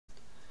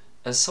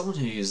As someone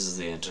who uses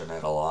the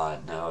internet a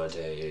lot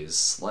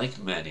nowadays, like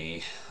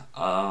many,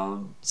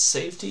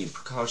 safety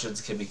precautions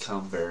can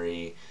become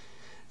very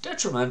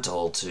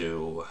detrimental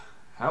to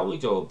how we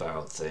go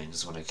about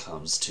things when it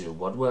comes to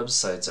what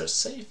websites are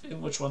safe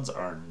and which ones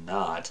are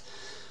not,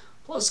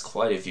 plus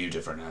quite a few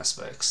different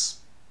aspects.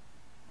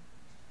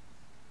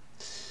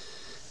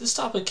 This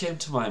topic came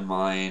to my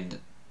mind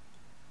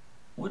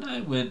when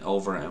I went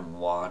over and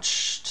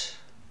watched,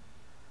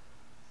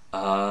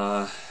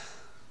 I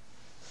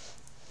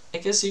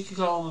guess you could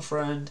call him a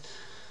friend,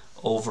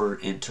 over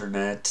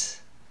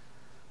internet,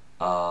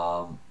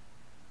 um,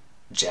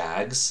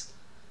 Jags.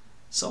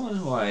 Someone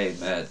who I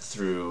met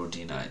through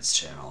D9's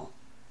channel.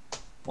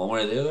 One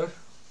way or the other?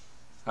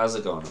 How's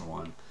it going,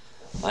 everyone?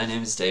 My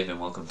name is Dave and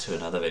welcome to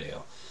another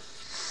video.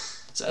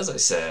 So as I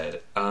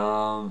said,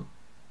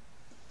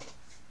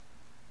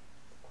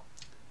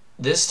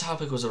 this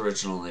topic was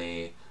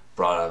originally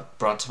brought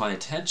to my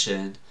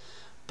attention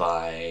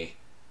by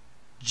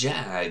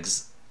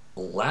Jags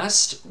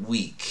last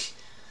week.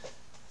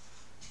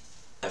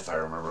 If I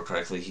remember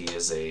correctly, he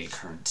is a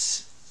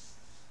current,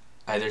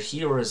 either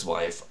he or his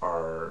wife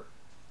are,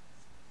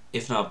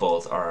 if not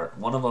both, are,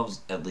 one of them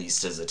at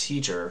least is a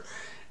teacher,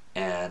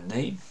 and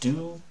they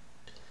do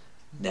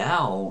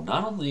now,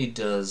 not only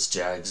does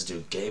Jags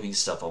do gaming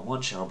stuff on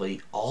one channel, but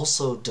he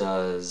also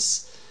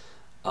does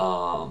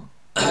another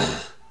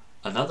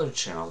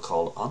channel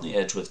called On the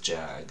Edge with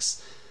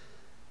Jags.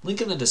 Link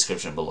in the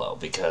description below,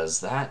 because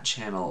that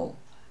channel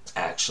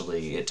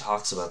actually, it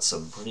talks about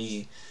some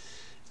pretty,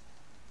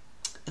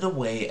 in a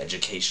way,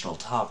 educational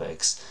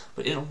topics,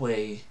 but in a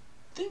way,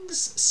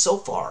 things so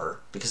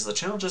far, because the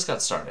channel just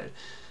got started,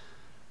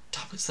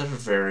 topics that are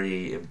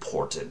very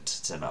important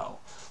to know,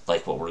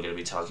 like what we're going to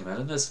be talking about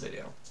in this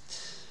video.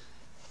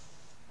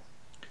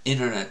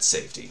 Internet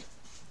safety.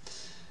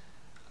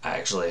 I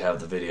actually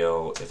have the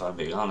video, if I'm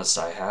being honest,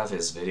 I have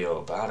his video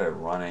about it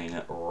running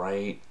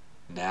right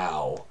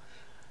now.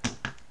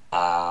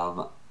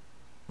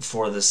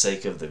 For the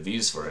sake of the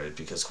views for it,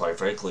 because quite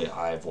frankly,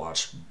 I've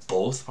watched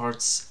both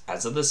parts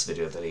as of this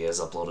video that he has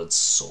uploaded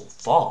so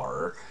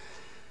far.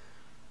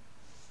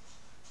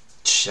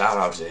 Shout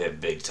out to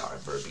him big time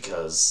for it,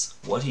 because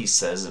what he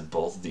says in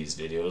both of these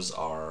videos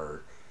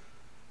are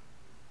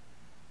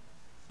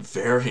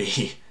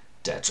very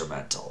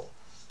detrimental.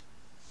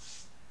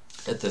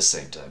 At the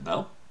same time,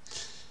 though,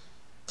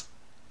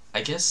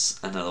 I guess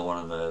another one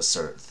of the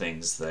certain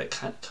things that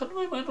kind of come to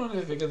my mind when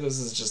I think of this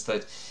is just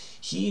that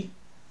he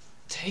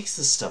takes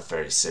this stuff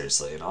very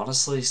seriously, and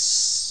honestly,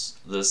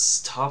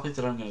 this topic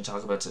that I'm going to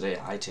talk about today,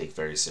 I take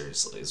very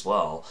seriously as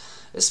well,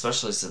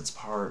 especially since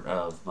part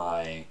of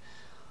my,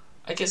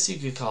 I guess you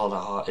could call it a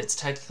hobby. It's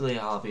technically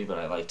a hobby, but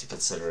I like to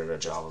consider it a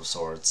job of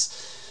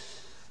sorts.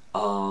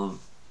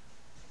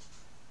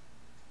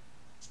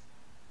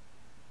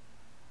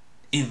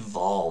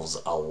 Involves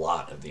a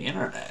lot of the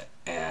internet,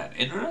 and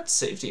internet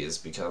safety has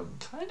become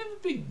kind of a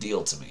big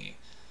deal to me.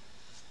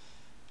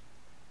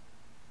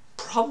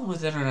 Problem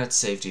with internet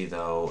safety,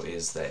 though,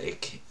 is that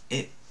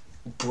it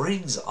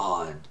brings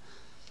on,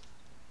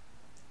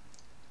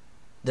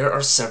 there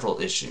are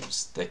several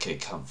issues that can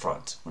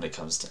confront when it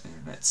comes to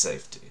internet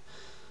safety.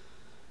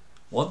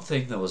 One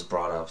thing that was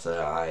brought up that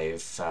I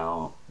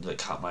found that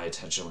caught my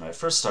attention when I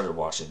first started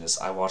watching this,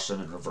 I watched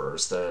them in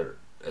reverse.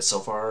 So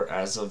far,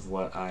 as of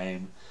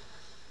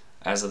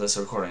this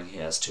recording, he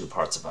has two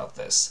parts about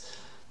this.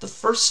 The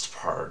first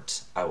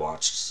part I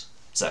watched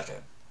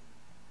second.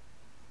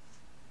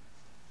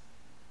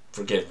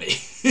 Forgive me.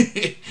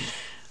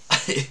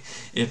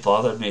 It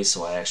bothered me,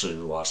 so I actually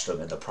watched them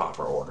in the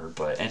proper order.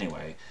 But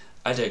anyway,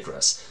 I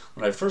digress.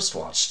 When I first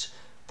watched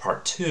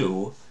part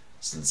 2,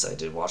 since I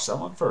did watch that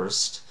one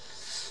first,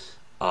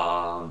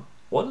 one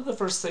of the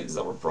first things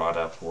that were brought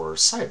up were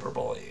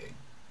cyberbullying.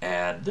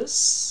 And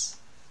this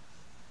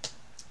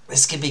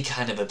can be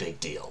kind of a big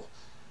deal.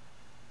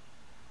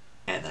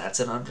 And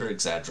that's an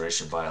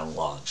under-exaggeration by a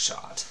long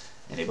shot.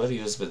 Anybody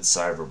who's been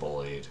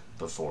cyberbullied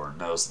before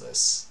knows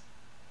this.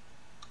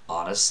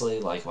 Honestly,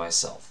 like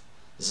myself,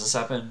 this has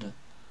happened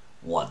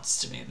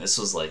once to me, and this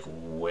was like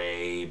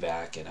way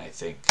back in, I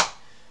think,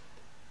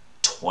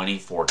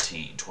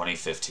 2014,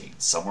 2015,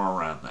 somewhere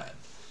around then.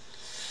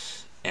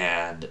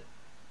 And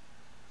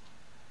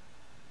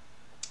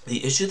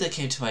the issue that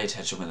came to my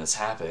attention when this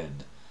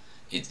happened,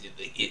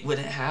 when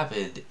it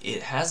happened,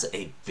 it has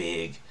a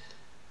big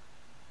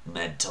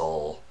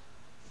mental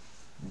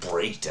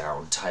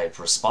breakdown type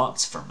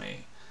response for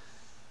me.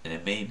 And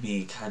it made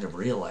me kind of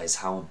realize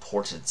how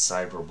important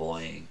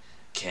cyberbullying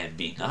can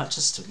be, not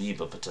just to me,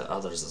 but to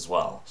others as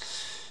well.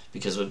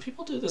 Because when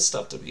people do this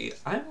stuff to me,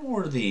 I'm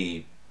more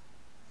the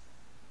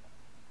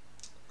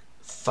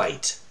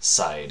fight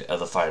side of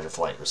the fight or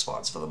flight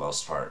response for the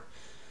most part.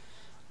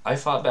 I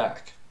fought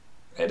back.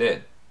 I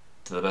did,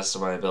 to the best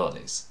of my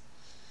abilities.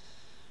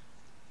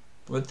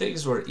 When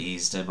things were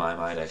eased in my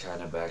mind, I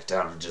kind of backed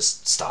down and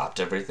just stopped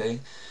everything.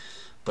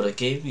 But it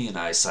gave me an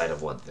eyesight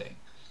of one thing.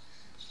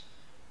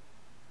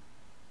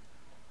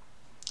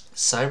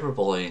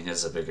 Cyberbullying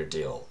is a bigger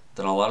deal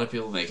than a lot of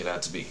people make it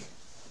out to be.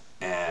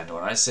 And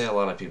when I say a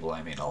lot of people,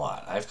 I mean a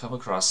lot. I've come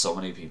across so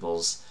many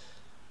people's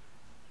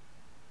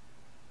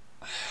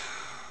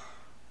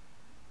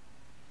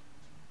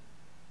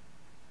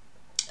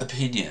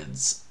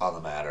opinions on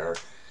the matter.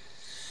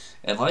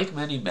 And like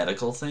many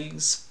medical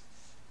things,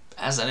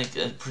 as a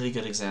pretty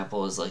good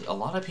example is like a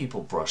lot of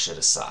people brush it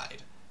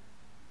aside.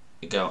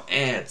 You go,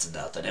 it's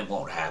nothing, it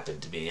won't happen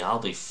to me, I'll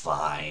be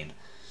fine.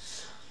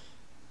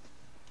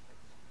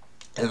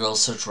 And they'll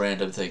search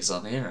random things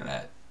on the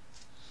internet.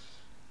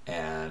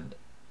 And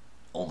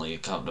only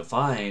come to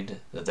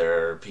find that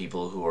there are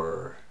people who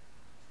are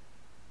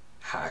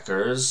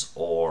hackers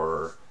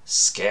or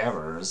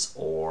scammers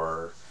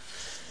or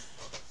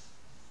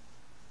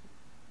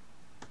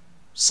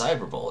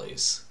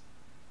cyberbullies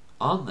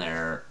on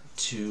there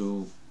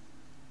to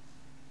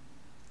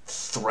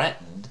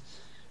threaten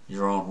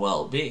your own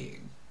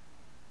well-being.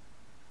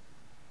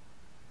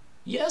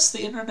 Yes,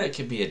 the internet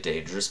can be a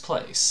dangerous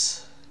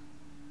place,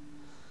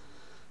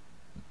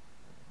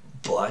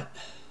 but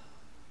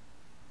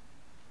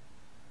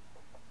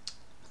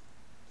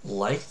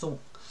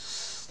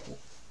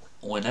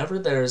whenever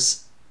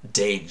there's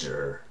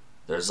danger,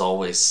 there's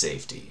always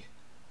safety.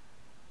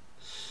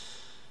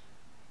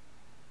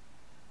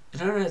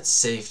 Internet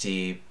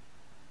safety,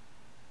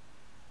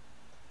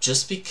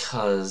 just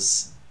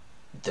because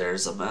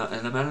there's an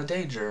amount of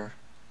danger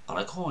on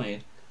a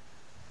coin,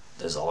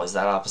 there's always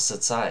that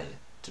opposite side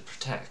to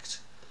protect.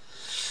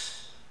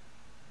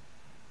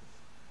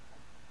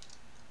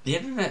 The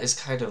internet is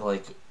kind of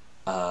like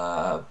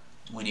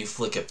when you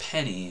flick a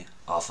penny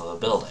off of a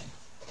building.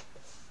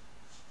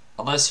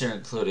 Unless you're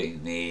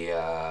including the,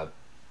 I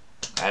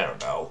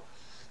don't know,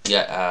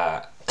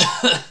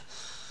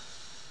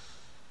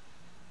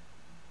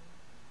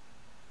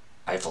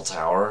 Eiffel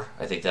Tower.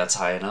 I think that's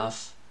high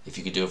enough. If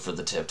you could do it for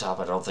the tip top,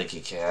 I don't think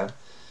you can.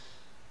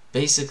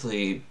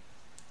 Basically,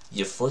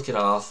 you flick it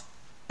off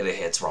and it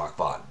hits rock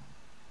bottom.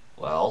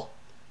 Well,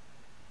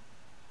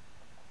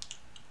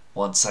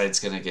 one side's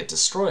going to get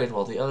destroyed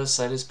while the other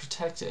side is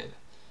protected.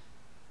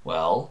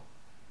 Well,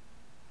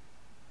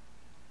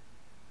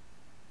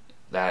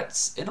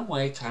 that's in a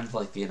way kind of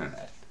like the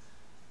internet.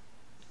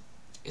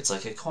 It's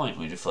like a coin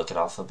when you flick it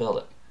off a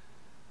building.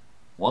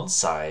 One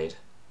side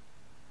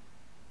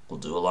will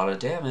do a lot of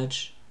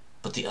damage,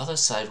 but the other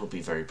side will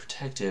be very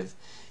protective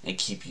and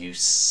keep you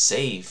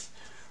safe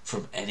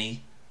from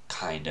any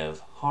kind of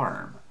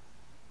harm.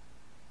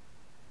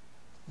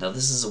 Now,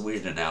 this is a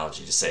weird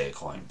analogy to say a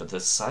coin, but the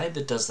side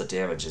that does the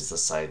damage is the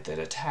side that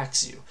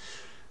attacks you.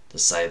 The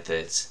side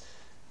that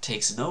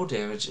takes no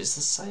damage is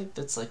the side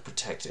that's like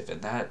protective,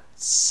 and that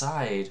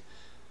side,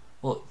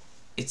 well,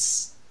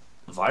 it's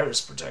virus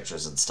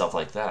protectors and stuff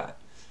like that.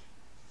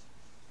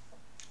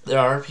 There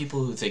are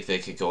people who think they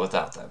could go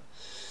without them,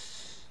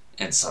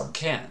 and some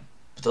can.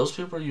 But those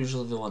people are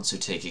usually the ones who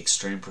take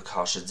extreme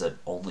precautions and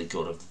only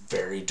go to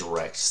very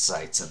direct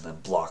sites and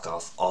then block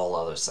off all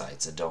other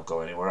sites and don't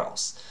go anywhere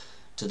else.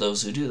 To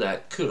those who do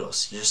that,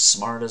 kudos. You're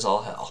smart as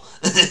all hell.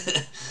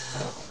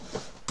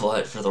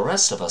 But for the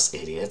rest of us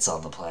idiots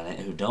on the planet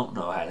who don't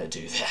know how to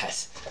do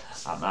that,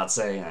 I'm not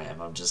saying I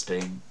am, I'm just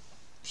being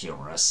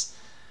humorous.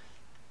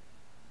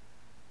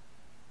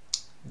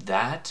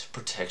 That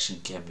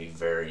protection can be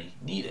very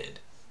needed.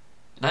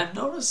 And I've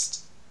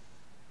noticed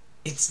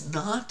it's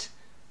not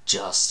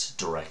just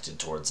directed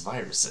towards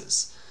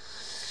viruses.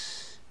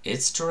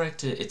 It's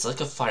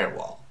like a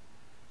firewall.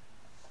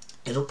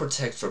 It'll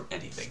protect from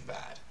anything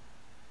bad.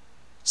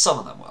 Some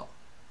of them will.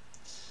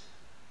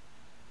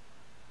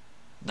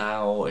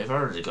 Now, if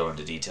I were to go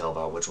into detail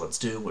about which ones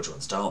do, which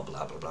ones don't,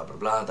 blah, blah, blah, blah,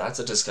 blah, that's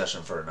a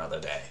discussion for another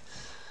day.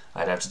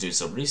 I'd have to do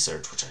some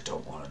research, which I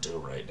don't want to do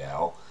right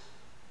now,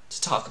 to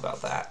talk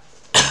about that.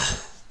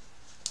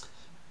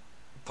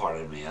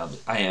 Pardon me,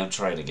 I am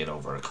trying to get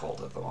over a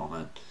cold at the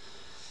moment.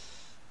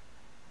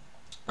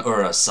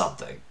 Or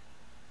something.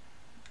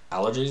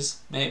 Allergies,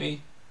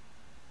 maybe?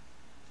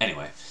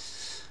 Anyway.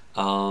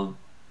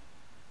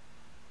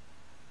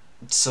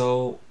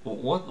 So,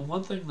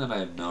 one thing that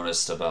I've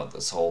noticed about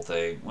this whole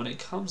thing, when it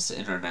comes to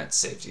internet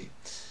safety,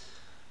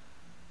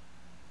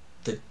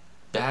 the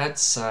bad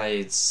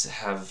sides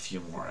have a few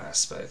more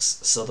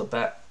aspects. So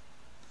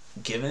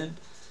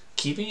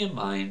keeping in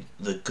mind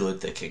the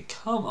good that can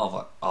come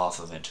off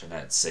of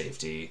internet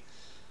safety,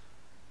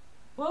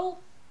 well,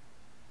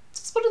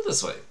 let's put it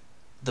this way.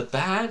 The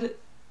bad,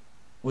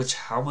 which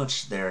how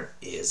much there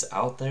is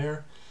out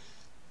there,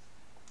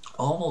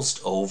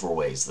 almost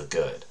overweighs the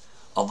good.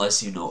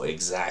 Unless you know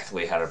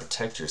exactly how to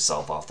protect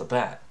yourself off the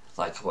bat,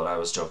 like what I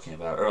was joking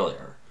about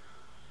earlier.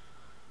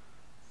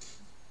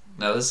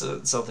 Now, this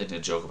isn't something to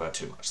joke about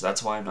too much.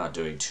 That's why I'm not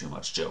doing too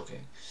much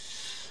joking.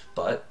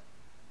 But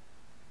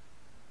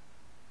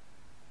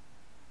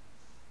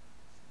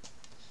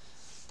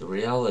the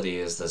reality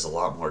is there's a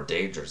lot more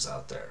dangers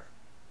out there.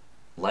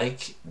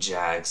 Like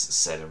Jags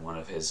said in one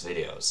of his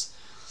videos,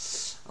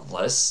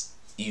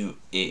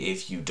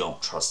 if you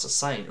don't trust a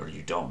site or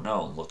you don't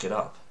know, look it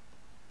up.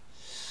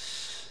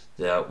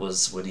 That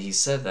was, when he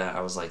said that,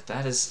 I was like,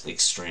 that is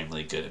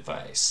extremely good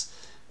advice.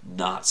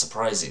 not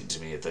surprising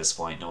to me at this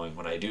point, knowing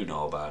what I do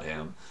know about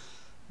him.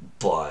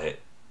 But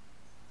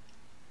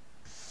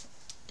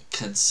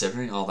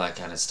considering all that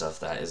kind of stuff,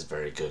 that is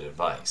very good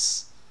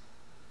advice.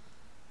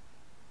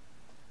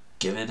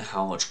 Given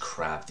how much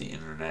crap the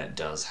internet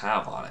does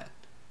have on it,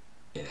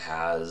 it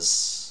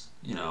has,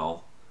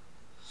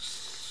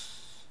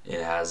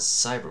 it has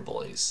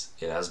cyberbullies,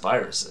 it has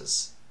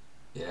viruses,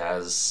 it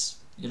has,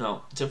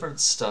 different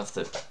stuff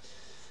that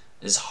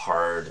is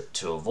hard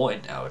to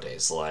avoid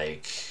nowadays.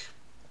 Like,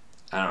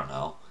 I don't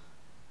know,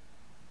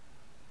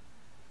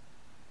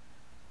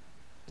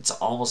 it's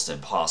almost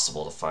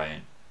impossible to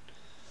find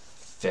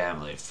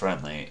family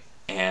friendly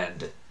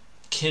and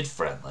kid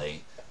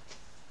friendly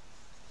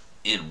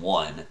in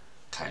one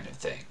kind of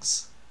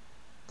things.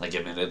 Like,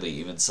 admittedly,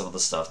 even some of the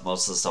stuff,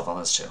 most of the stuff on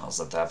this channel is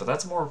like that, but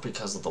that's more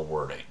because of the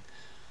wording,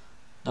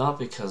 not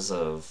because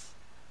of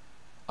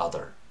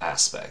other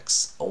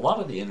aspects. A lot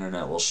of the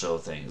internet will show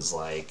things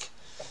like,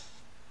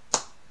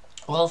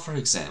 well, for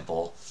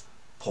example,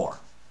 porn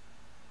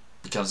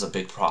becomes a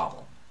big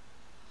problem.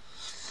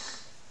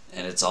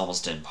 And it's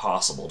almost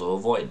impossible to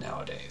avoid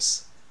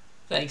nowadays.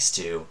 Thanks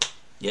to,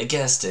 you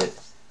guessed it,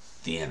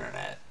 the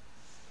internet.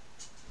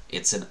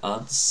 It's an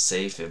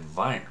unsafe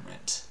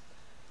environment.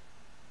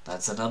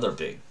 That's another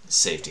big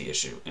safety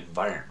issue,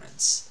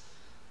 environments.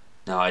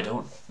 Now, I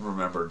don't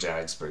remember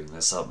Jags bringing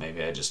this up.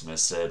 Maybe I just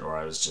missed it, or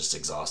I was just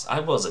exhausted. I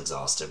was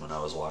exhausted when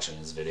I was watching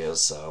his videos,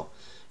 so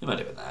it might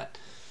have been that.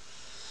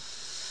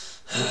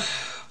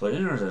 But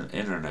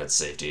internet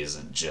safety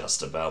isn't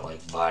just about,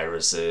 like,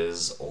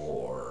 viruses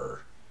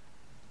or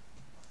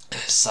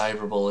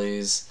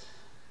cyberbullies.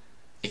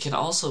 It can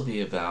also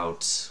be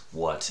about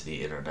what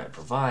the internet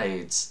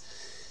provides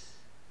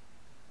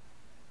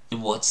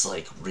and what's,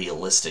 like,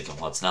 realistic and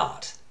what's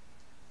not.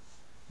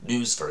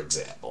 News, for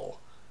example.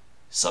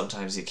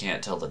 Sometimes you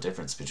can't tell the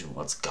difference between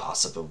what's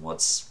gossip and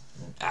what's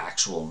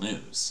actual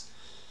news.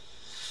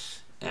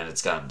 And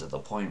it's gotten to the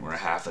point where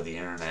half of the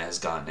internet has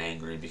gotten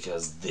angry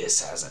because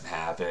this hasn't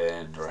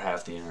happened, or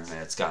half the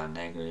internet's gotten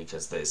angry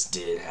because this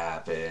did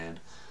happen.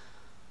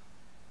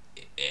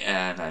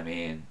 And, I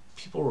mean,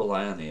 people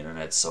rely on the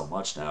internet so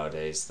much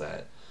nowadays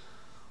that,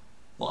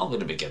 well, I'm going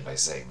to begin by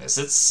saying this.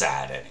 It's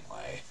sad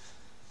anyway,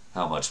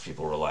 how much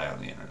people rely on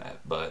the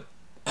internet. But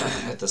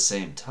at the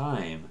same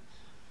time,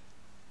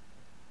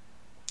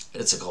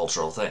 it's a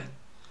cultural thing.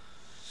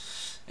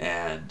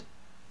 And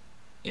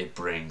it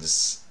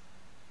brings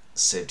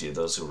safety of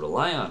those who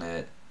rely on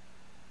it.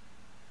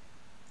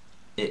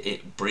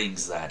 It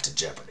brings that to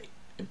jeopardy.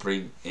 It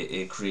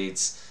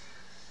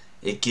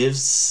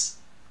gives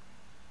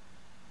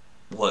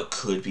what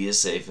could be a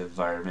safe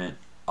environment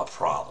a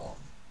problem.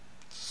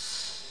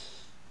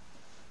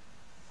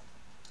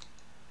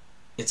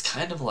 It's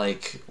kind of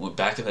like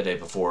back in the day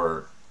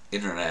before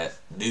internet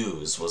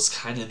news was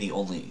kind of the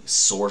only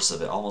source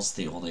of it, almost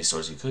the only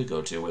source you could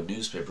go to, when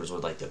newspapers were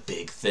like the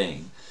big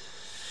thing.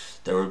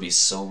 There would be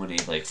so many,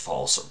 like,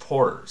 false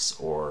reporters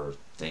or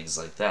things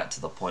like that,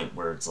 to the point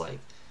where it's like,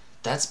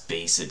 that's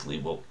basically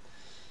what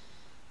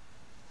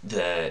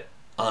the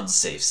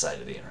unsafe side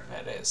of the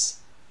internet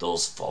is.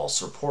 Those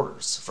false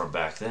reporters from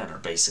back then are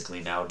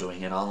basically now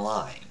doing it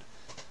online.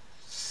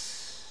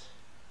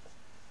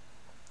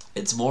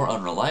 It's more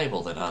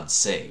unreliable than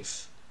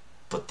unsafe,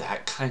 but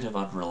that kind of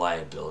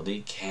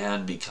unreliability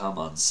can become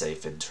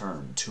unsafe in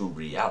turn to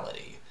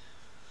reality.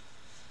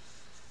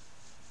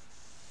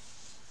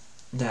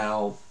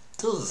 Now,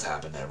 does this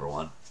happen to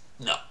everyone?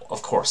 No,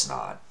 of course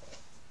not.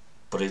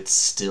 But it's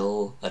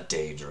still a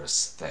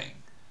dangerous thing.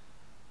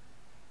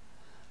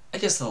 I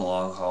guess in the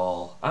long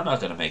haul, I'm not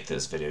going to make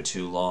this video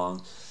too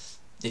long.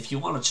 If you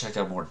want to check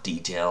out more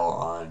detail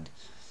on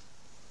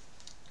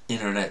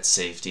internet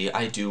safety,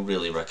 I do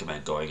really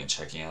recommend going and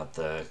checking out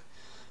the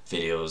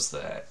videos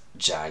that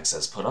Jags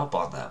has put up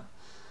on them.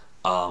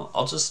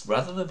 I'll just,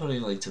 rather than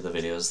putting a link to the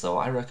videos though,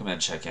 I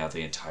recommend checking out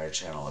the entire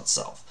channel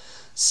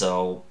itself.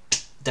 So,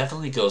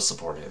 definitely go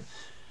support him.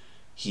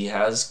 He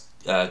has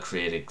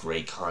created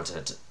great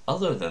content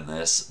other than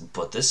this,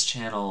 but this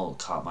channel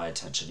caught my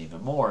attention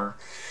even more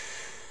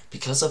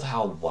because of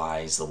how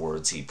wise the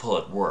words he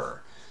put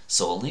were.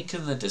 So a link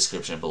in the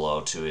description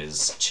below to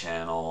his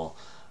channel,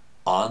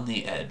 On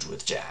the Edge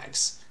with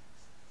Jags.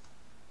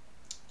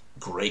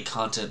 Great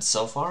content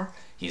so far.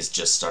 He's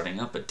just starting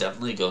up, but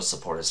definitely go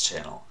support his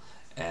channel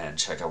and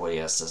check out what he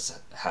has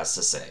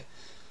to say.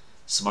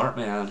 Smart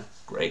man,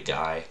 great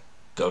guy.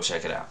 Go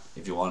check it out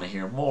if you want to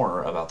hear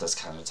more about this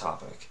kind of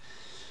topic.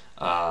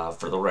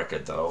 For the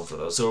record, though, for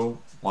those who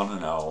want to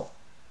know,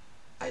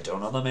 I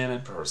don't know the man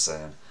in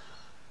person.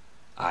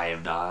 I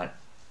am not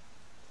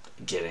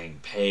getting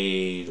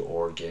paid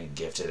or getting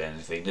gifted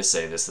anything to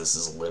say this. This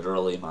is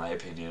literally my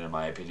opinion and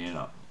my opinion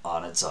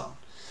on its own.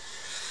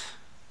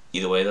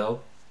 Either way,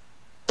 though,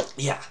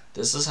 yeah,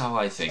 this is how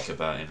I think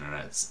about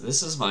internet.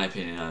 This is my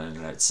opinion on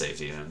internet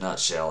safety in a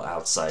nutshell,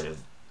 outside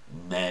of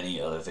many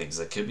other things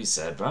that could be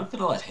said, but I'm going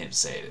to let him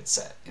say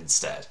it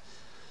instead.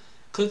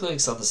 Click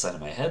links on the side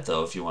of my head,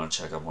 though, if you want to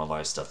check out more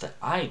live stuff that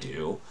I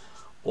do,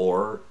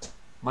 or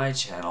my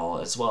channel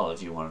as well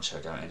if you want to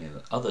check out any of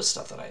the other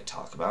stuff that I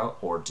talk about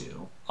or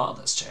do on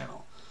this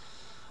channel.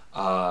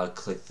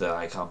 Click the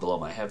icon below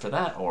my head for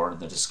that, or in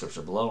the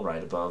description below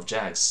right above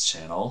Jack's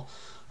channel,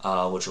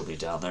 which will be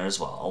down there as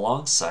well,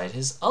 alongside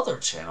his other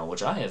channel,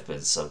 which I have been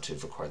subbed to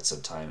for quite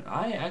some time.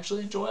 I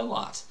actually enjoy a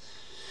lot.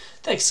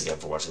 Thanks again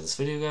for watching this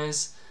video,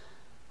 guys.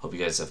 Hope you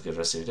guys have a good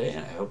rest of your day,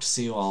 and I hope to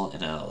see you all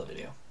in another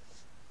video.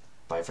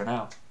 Bye for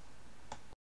now.